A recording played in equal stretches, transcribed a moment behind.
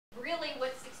really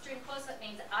what's extreme close-up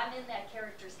means, I'm in that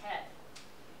character's head.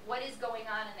 What is going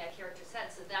on in that character's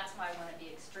head? So that's why I want to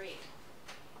be extreme.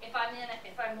 If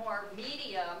I'm more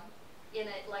medium, in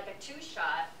a, like a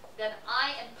two-shot, then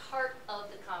I am part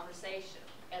of the conversation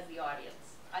as the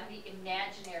audience. I'm the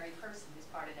imaginary person who's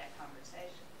part of that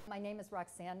conversation. My name is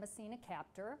Roxanne Messina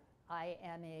Kaptur. I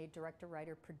am a director,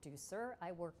 writer, producer.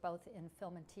 I work both in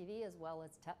film and TV as well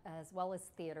as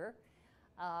theater.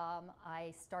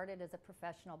 I started as a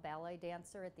professional ballet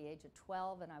dancer at the age of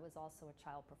 12, and I was also a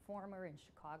child performer in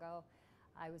Chicago.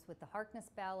 I was with the Harkness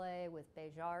Ballet, with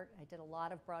Beige Art. I did a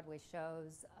lot of Broadway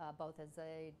shows, both as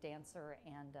a dancer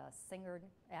and a singer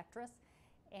actress.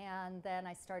 And then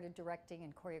I started directing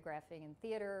and choreographing in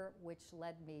theater, which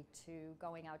led me to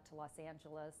going out to Los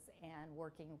Angeles and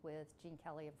working with Gene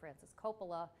Kelly and Francis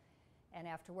Coppola. And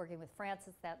after working with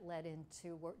Francis, that led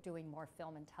into doing more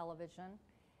film and television.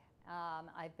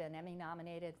 I've been Emmy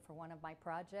nominated for one of my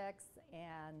projects,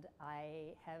 and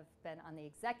I have been on the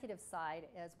executive side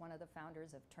as one of the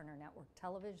founders of Turner Network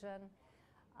Television.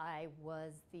 I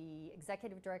was the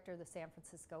executive director of the San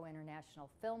Francisco International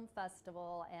Film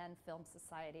Festival and Film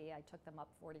Society. I took them up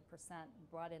 40%,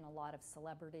 brought in a lot of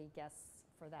celebrity guests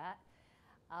for that.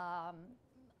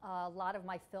 A lot of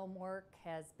my film work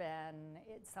has been,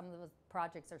 some of the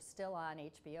projects are still on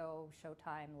HBO,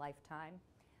 Showtime, Lifetime.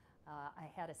 I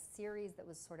had a series that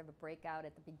was sort of a breakout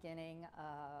at the beginning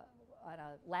on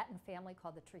a Latin family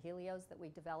called the Trujillos that we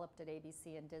developed at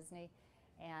ABC and Disney,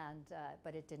 and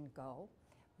but it didn't go,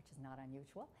 which is not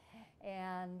unusual.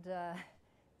 And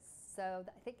so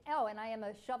I think, oh, and I am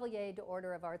a Chevalier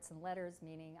d'Ordre of Arts and Letters,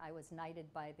 meaning I was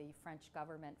knighted by the French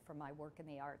government for my work in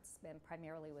the arts, and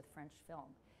primarily with French film.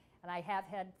 And I have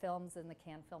had films in the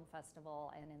Cannes Film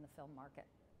Festival and in the film market.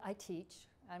 I teach.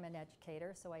 I'm an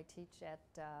educator, so I teach at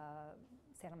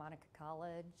Santa Monica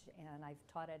College, and I've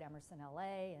taught at Emerson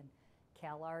LA and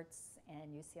Cal Arts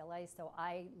and UCLA. So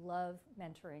I love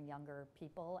mentoring younger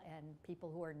people and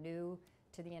people who are new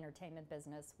to the entertainment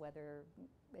business, whether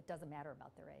it doesn't matter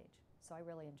about their age. So I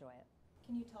really enjoy it.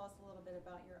 Can you tell us a little bit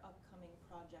about your upcoming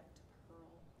project,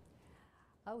 Pearl?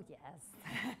 Oh,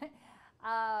 yes.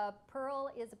 Pearl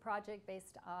is a project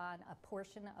based on a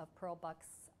portion of Pearl Buck's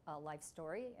life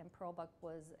story, and Pearl Buck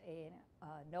was a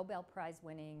Nobel Prize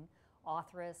winning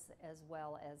authoress as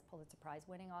well as Pulitzer Prize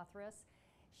winning authoress.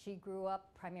 She grew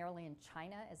up primarily in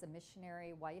China as a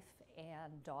missionary wife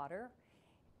and daughter,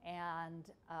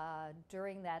 and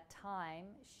during that time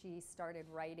she started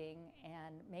writing,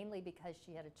 and mainly because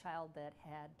she had a child that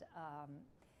had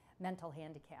mental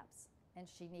handicaps, and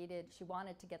she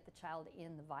wanted to get the child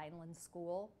in the Vineland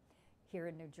School here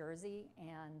in New Jersey,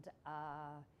 and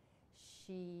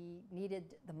she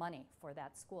needed the money for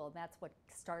that school, and that's what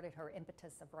started her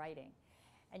impetus of writing.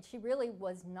 And she really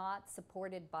was not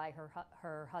supported by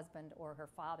her husband or her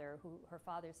father, who her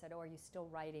father said, "Oh, are you still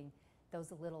writing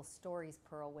those little stories,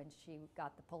 Pearl," when she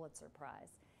got the Pulitzer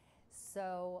Prize.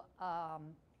 So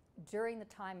during the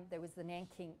time, there was the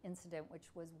Nanking incident, which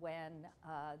was when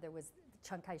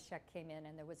Chiang Kai-shek came in,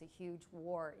 and there was a huge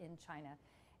war in China,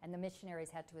 and the missionaries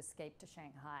had to escape to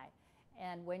Shanghai.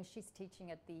 And when she's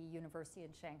teaching at the university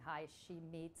in Shanghai, she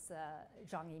meets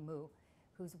Zhang Yimou,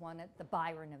 who's the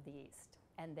Byron of the East.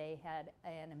 And they had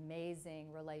an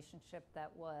amazing relationship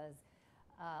that was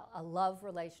a love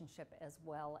relationship as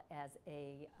well as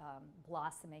a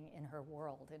blossoming in her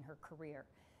world, in her career.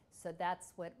 So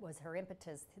that's what was her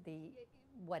impetus.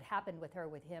 What happened with her,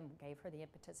 with him, gave her the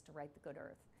impetus to write The Good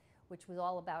Earth, which was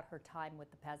all about her time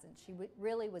with the peasants. She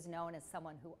really was known as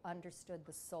someone who understood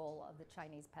the soul of the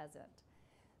Chinese peasant.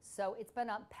 So it's been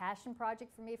a passion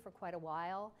project for me for quite a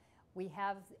while. We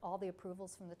have all the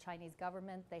approvals from the Chinese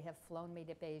government. They have flown me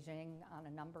to Beijing on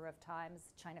a number of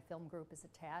times. China Film Group is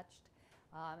attached,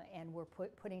 and we're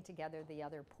putting together the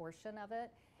other portion of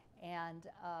it. And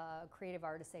Creative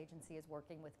Artists Agency is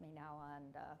working with me now on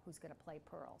who's going to play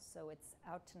Pearl. So it's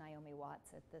out to Naomi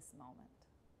Watts at this moment.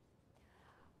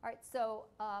 All right, so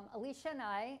Alicia and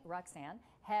I, Roxanne,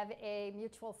 have a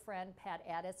mutual friend, Pat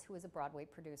Addis, who is a Broadway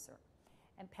producer.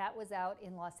 And Pat was out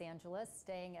in Los Angeles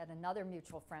staying at another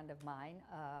mutual friend of mine,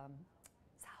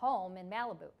 home in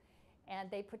Malibu. And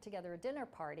they put together a dinner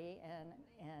party,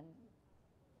 and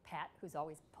Pat, who's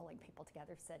always pulling people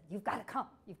together, said, "You've got to come.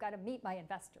 You've got to meet my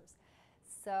investors."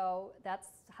 So that's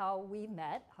how we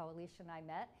met, how Alicia and I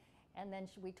met. And then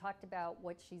we talked about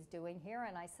what she's doing here,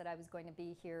 and I said I was going to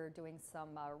be here doing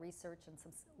some research and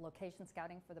some location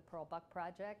scouting for the Pearl Buck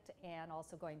project, and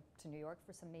also going to New York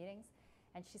for some meetings.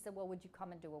 And she said, "Well, would you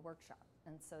come and do a workshop?"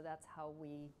 And so that's how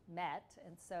we met.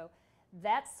 And so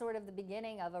that's sort of the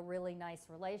beginning of a really nice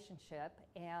relationship.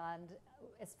 And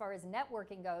as far as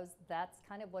networking goes, that's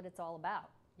kind of what it's all about,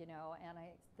 you know. And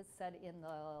I said in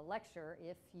the lecture,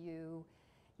 if you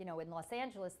know, in Los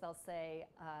Angeles, they'll say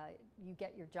you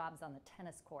get your jobs on the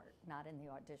tennis court, not in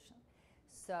the audition.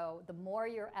 So the more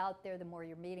you're out there, the more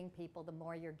you're meeting people, the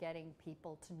more you're getting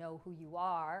people to know who you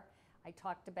are. I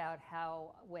talked about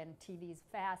how when TV's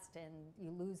fast and you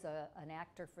lose an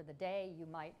actor for the day, you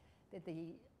might,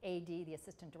 the AD, the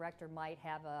assistant director, might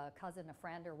have a cousin, a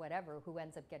friend, or whatever who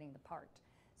ends up getting the part.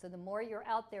 So the more you're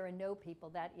out there and know people,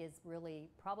 that is really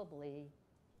probably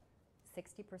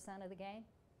 60% of the game,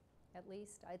 at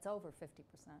least. It's over 50%.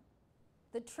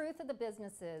 The truth of the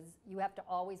business is you have to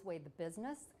always weigh the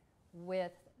business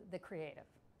with the creative.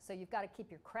 So you've got to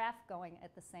keep your craft going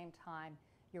at the same time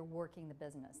you're working the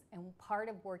business. And part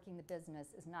of working the business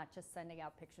is not just sending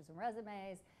out pictures and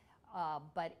resumes,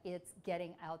 but it's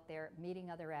getting out there, meeting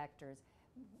other actors,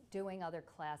 doing other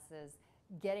classes,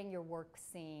 getting your work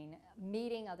seen,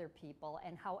 meeting other people,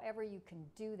 and however you can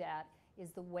do that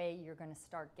is the way you're going to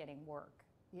start getting work.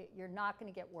 You're not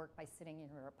going to get work by sitting in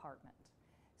your apartment.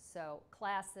 So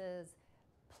classes,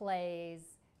 plays,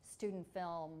 student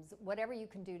films, whatever you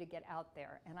can do to get out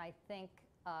there. And I think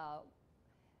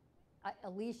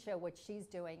Alicia, what she's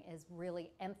doing is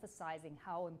really emphasizing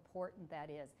how important that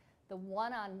is. The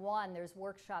one-on-one, there's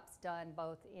workshops done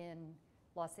both in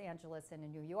Los Angeles and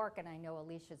in New York, and I know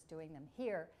Alicia's doing them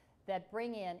here, that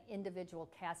bring in individual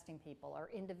casting people or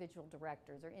individual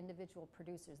directors or individual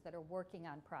producers that are working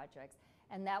on projects,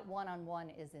 and that one-on-one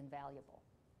is invaluable.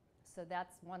 So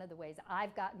that's one of the ways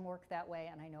I've gotten work that way,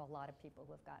 and I know a lot of people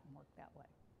who have gotten work that way.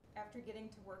 After getting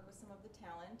to work with some of the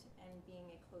talent and being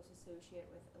a close associate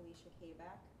with Alicia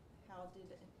Kabak, how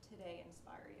did today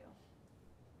inspire you?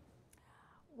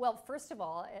 Well, first of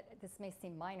all, this may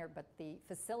seem minor, but the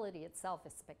facility itself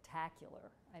is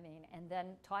spectacular. I mean, and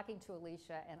then talking to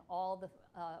Alicia and all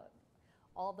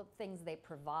the things they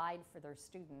provide for their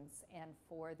students and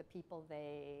for the people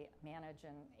they manage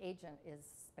and agent is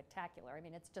spectacular. I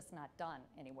mean, it's just not done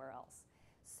anywhere else.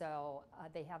 So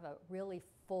they have a really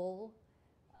full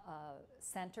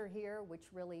center here, which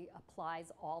really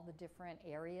applies all the different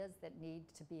areas that need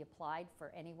to be applied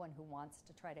for anyone who wants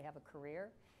to try to have a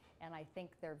career. And I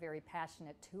think they're very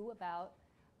passionate too about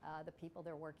the people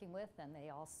they're working with, and they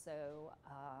also,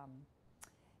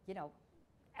 you know,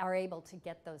 are able to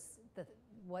get those,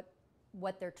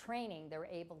 what they're training, they're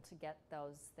able to get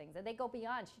those things. And they go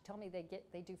beyond. She told me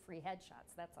they do free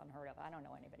headshots. That's unheard of. I don't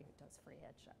know anybody who does free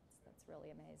headshots. That's really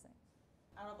amazing.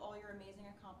 Out of all your amazing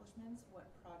accomplishments, what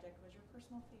project was your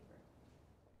personal favorite?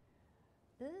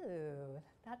 Ooh,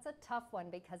 that's a tough one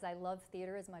because I love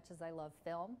theater as much as I love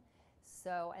film.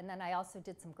 So, and then I also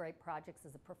did some great projects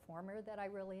as a performer that I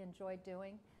really enjoyed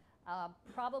doing.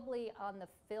 Probably on the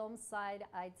film side,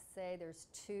 I'd say there's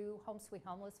two, Home Sweet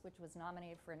Homeless, which was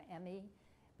nominated for an Emmy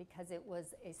because it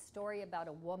was a story about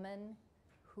a woman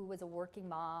who was a working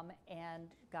mom and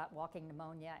got walking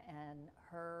pneumonia, and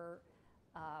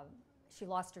she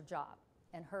lost her job,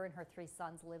 and her 3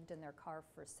 sons lived in their car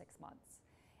for 6 months.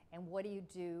 And what do you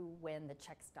do when the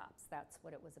check stops? That's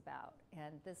what it was about.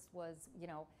 And this was, you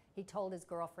know, he told his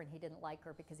girlfriend he didn't like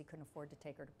her because he couldn't afford to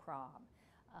take her to prom.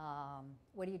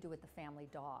 What do you do with the family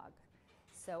dog?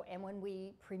 So, and when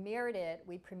we premiered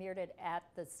it at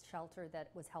the shelter that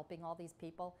was helping all these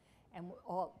people, and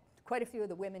quite a few of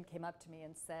the women came up to me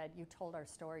and said, "You told our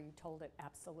story, you told it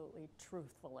absolutely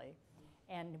truthfully.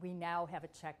 And we now have a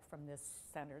check from this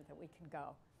center that we can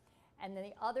go." And then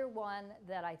the other one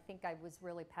that I think I was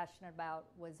really passionate about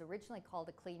was originally called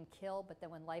A Clean Kill, but then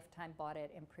when Lifetime bought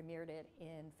it and premiered it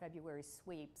in February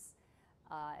Sweeps,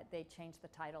 they changed the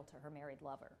title to Her Married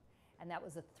Lover. And that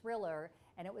was a thriller,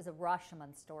 and it was a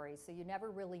Rashomon story, so you never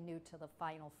really knew till the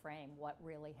final frame what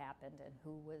really happened and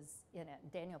who was in it.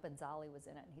 And Daniel Benzali was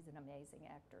in it, and he's an amazing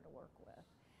actor to work with.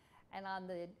 And on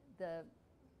the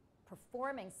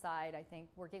performing side, I think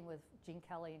working with Gene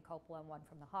Kelly and Coppola and One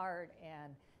from the Heart,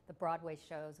 and the Broadway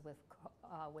shows with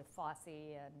Fosse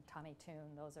and Tommy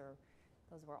Tune, those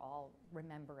were all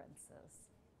remembrances.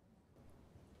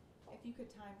 If you could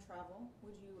time travel,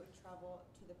 would you travel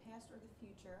to the past or the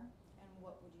future, and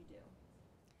what would you do?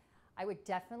 I would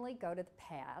definitely go to the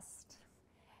past,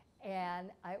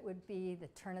 and it would be the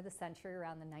turn of the century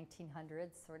around the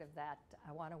 1900s, sort of that,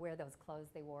 I want to wear those clothes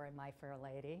they wore in My Fair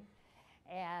Lady.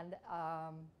 And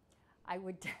I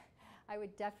would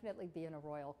definitely be in a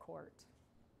royal court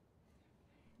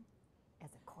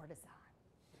as a courtesan.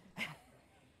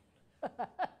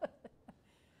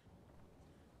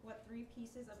 What 3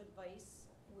 pieces of advice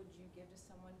would you give to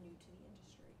someone new to the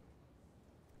industry?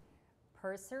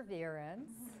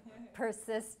 Perseverance,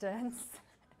 persistence,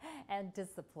 and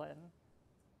discipline.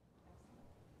 Excellent.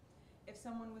 if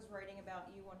someone was writing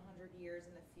about you 100 years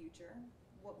in the future,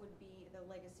 what would be the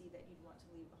legacy that you'd want to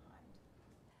leave behind?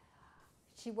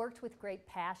 She worked with great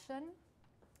passion.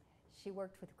 She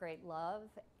worked with great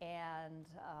love, and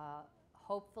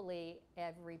hopefully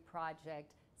every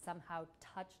project somehow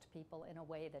touched people in a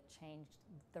way that changed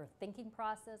their thinking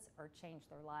process or changed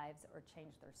their lives or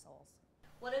changed their souls.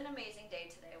 What an amazing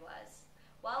day today was.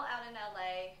 While out in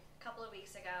LA a couple of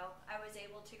weeks ago, I was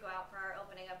able to go out for our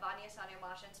opening of Vanya, Sonia,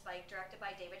 Masha, and Spike, directed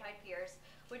by David Hyde Pierce,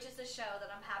 which is the show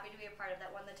that I'm happy to be a part of that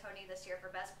won the Tony this year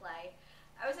for Best Play.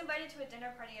 I was invited to a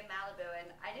dinner party in Malibu, and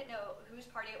I didn't know whose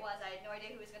party it was. I had no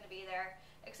idea who was going to be there,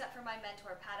 except for my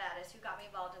mentor, Pat Addis, who got me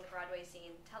involved in the Broadway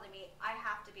scene, telling me I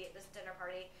have to be at this dinner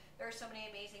party. There are so many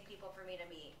amazing people for me to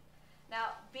meet.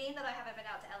 Now, being that I haven't been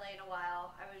out to LA in a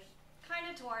while, I was kind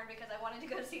of torn because I wanted to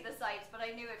go see the sights, but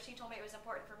I knew if she told me it was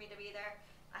important for me to be there,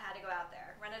 I had to go out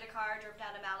there. Rented a car, drove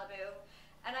down to Malibu,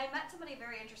 and I met somebody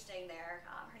very interesting there.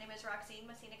 Her name is Roxine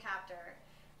Messina Captor,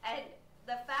 and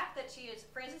the fact that she is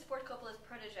Francis Ford Coppola's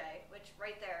protege, which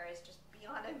right there is just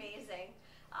beyond amazing.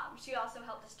 She also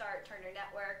helped to start Turner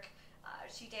Network.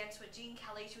 She danced with Gene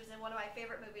Kelly. She was in one of my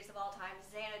favorite movies of all time,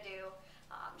 Xanadu.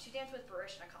 She danced with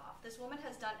Baryshnikov. This woman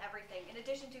has done everything, in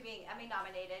addition to being Emmy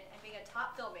nominated and being a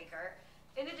top filmmaker,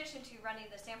 in addition to running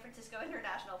the San Francisco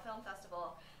International Film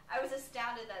Festival. I was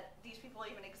astounded that these people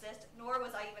even exist, nor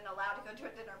was I even allowed to go to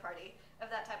a dinner party of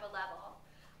that type of level.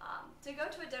 To go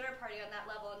to a dinner party on that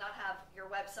level and not have your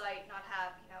website, not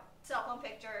have cell phone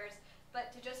pictures, but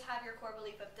to just have your core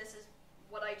belief of this is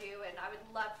what I do, and I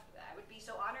would be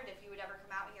so honored if you would ever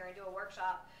come out here and do a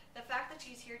workshop. The fact that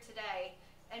she's here today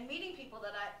and meeting people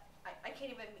that I can't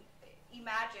even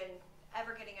imagine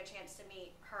ever getting a chance to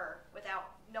meet her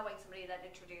without knowing somebody that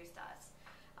introduced us.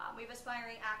 We have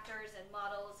aspiring actors and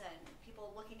models and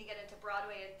people looking to get into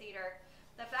Broadway and theater.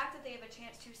 The fact that they have a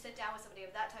chance to sit down with somebody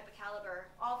of that type of caliber,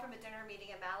 all from a dinner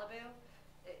meeting in Malibu,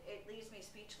 it leaves me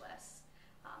speechless.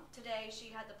 Today,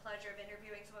 she had the pleasure of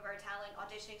interviewing some of our talent,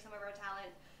 auditioning some of our talent.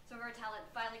 Some of our talent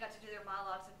finally got to do their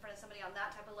monologues in front of somebody on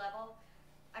that type of level.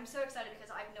 I'm so excited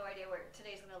because I have no idea where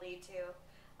today's going to lead to.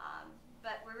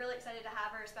 But we're really excited to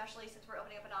have her, especially since we're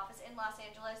opening up an office in Los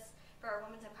Angeles for our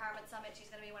Women's Empowerment Summit.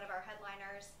 She's going to be one of our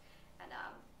headliners. And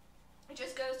it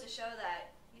just goes to show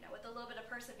that, with a little bit of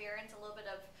perseverance, a little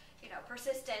bit of,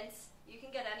 persistence, you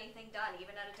can get anything done.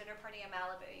 Even at a dinner party in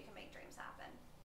Malibu, you can make dreams happen.